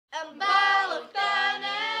Balach,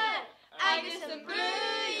 Dàna, agus an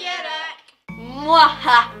brúdhearg.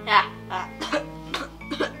 Mwahahaha.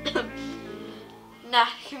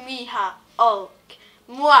 Nachmiha olk.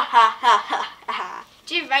 Mwahahaha.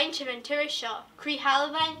 Dí reinse an tuair seo, Crí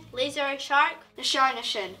Halvain, laser a shark. Na searna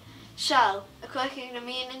sin, Shell, a clicking na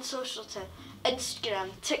meaning socialta, Instagram,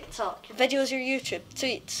 TikTok, videos or YouTube,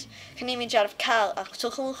 tweets. Can name jar of Cal ach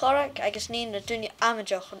tuchel chorach, agus nín na dunya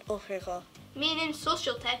amajoch an ofrigo. Meaning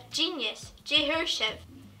socialta, genius, Dhearg,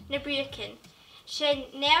 na briakin. Sin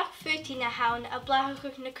neach futi na haun a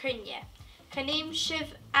blachach na crunye. Can name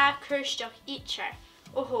shiv a kirstoch eacher.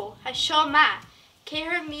 Oho, ha seo ma.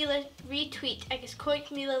 Ceir míle retweet agus 5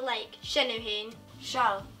 míle like, sinú hain.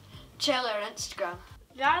 Shell, chill or Instagram.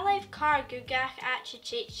 Bhear leibh car go gach atse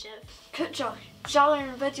téitsev. Kutjoch, Shell ar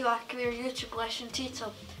video ac ar YouTube leis an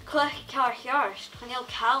títal. Click car hiarst, an il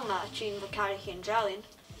calma a tune the carich in drowning.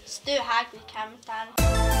 Stu hag na camtan.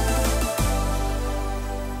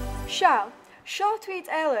 Shell, Shaw tweets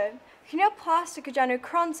Ellen, Chinneal plastic a janu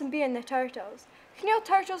crons and being the turtles. Chinneal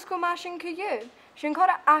turtles go mashing to you. Shin caught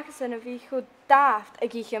a accent of echo daft a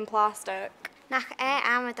geekin plastic. Nach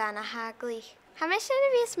amadan a hagli. Hamishin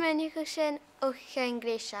a vis munuko shin o chen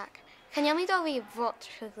grishak. Can you me do we vot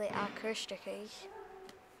chugly a kirstiki?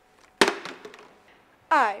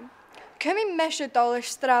 Aye, cumi measure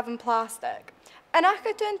dollars straven plastic. En ach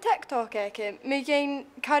go doen TikTok eke, me gain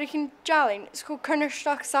caricin jalin, sco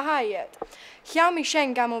kunnerstock sahayet. Hiami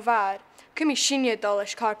shen gamo var, cumi shinye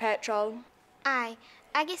dollars car petrol. Aye,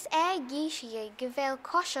 agus gishi gavel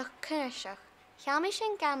koshach kunnershach. Hiami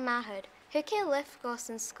shin gam mahud, huke lift gos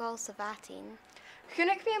and skull savatin.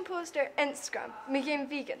 Chunig vi an poster Instagram, me gain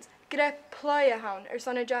vegans, gre playa hound or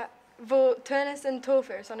son a ja vo tunis and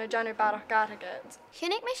tofu son a janner barach gatagat.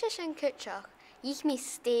 Chunig me shin kutchach. Yich me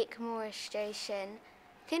steak more station.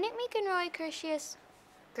 Kunnig me gan roi Curtius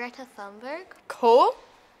Greta Thunberg? Cool.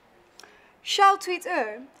 Shall tweets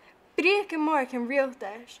break and mark and real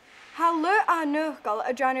dish. Hallo a nuchgal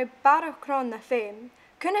a jannu barachron na fame.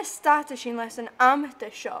 Kunna status in less an amateur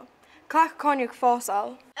shop. Clack cognac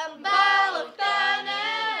fossil. Balach,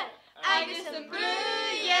 Dàna, agus an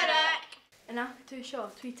brúdhearg. An actor seo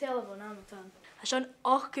tweet telefon amatan. A sean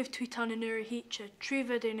 8 tweet an in ur heatcha, 3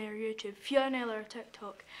 video in ur YouTube, 4 in ur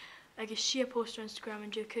TikTok, agus si poster Instagram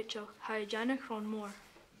and do kutcho, ha Janet Ron more.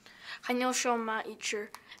 Chanel seo ma eacher,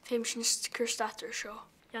 FilmG Kirstatter seo.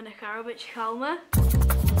 Janet Karabich Kalma.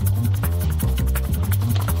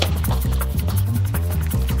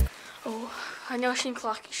 Oh, Chanel sin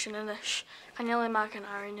clacky sin in ish. Chanel mag an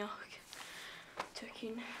arinach.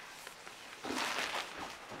 Tukin.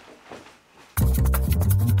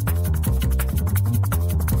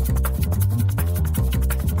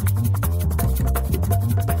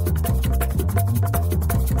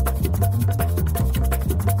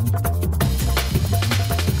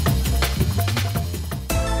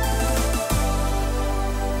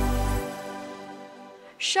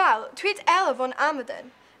 Shall tweet Ella von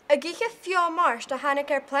Amaden. A gicha fio marsh to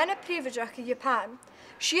Hanek plana privadrach in Japan.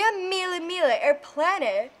 Shia mile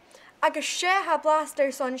plana aga she ha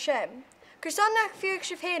blaster son shem. Kerson nach fiach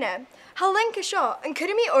shifhena. Ha link a shot and could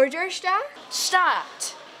me order sta?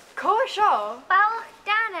 Start! Ko shaw. Balach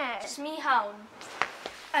Dàna. Smee hound.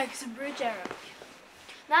 Agus an brúdhearg.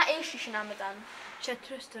 Na éisi sin amadan, sé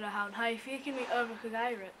trustar a hound, ha fécin mi over go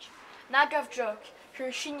gairich. Na gaf drug,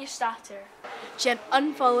 her sinne statir. Sé an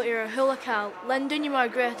unfollow ar a hulacal, len dunne mar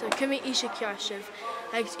Greta, cumi isha kiarshiv,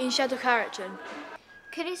 agus in shadow carritin.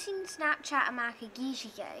 Could have seen Snapchat a mac a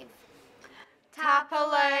gishi gave. Tap a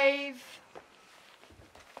lave.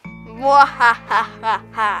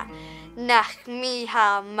 Mwahahaha.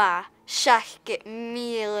 Nachmiha ma. Shachgit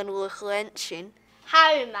meal and luchlenshin.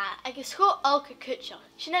 How ma, agus go alka kutcho.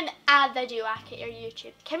 Sin an ad video ake ar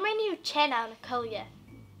YouTube. Can we new chen an a cullia?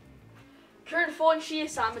 Current phone she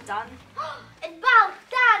is amadan, And Balach,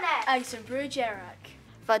 Dàna. agus an brúdhearg.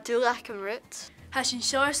 Vadulak and root. Has sin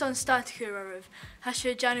seoir an staticúr aribh, has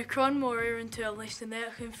sé Janet Cron mór ar an túil leis na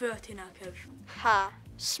neach an fuirtín acibh. Ha.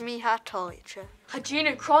 Smiha tolicha. Ha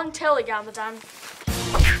Janet Cron telig amadan.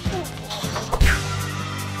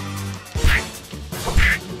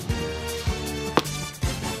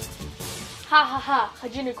 Ha ha ha, ha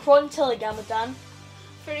Janet Cron telig amadan.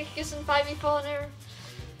 Frigus and 5 phoner.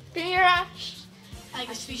 Beerash.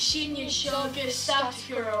 Agus bhí sinne seo go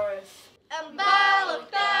staticúr aribh. And Balach,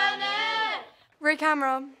 Dàna. Ray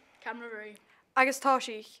camera. Camera rí. Agus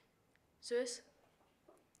Toshi. Suas,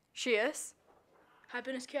 She is. ha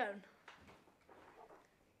bin is ceann.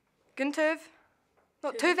 Guntuv.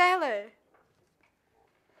 Not tuv ele.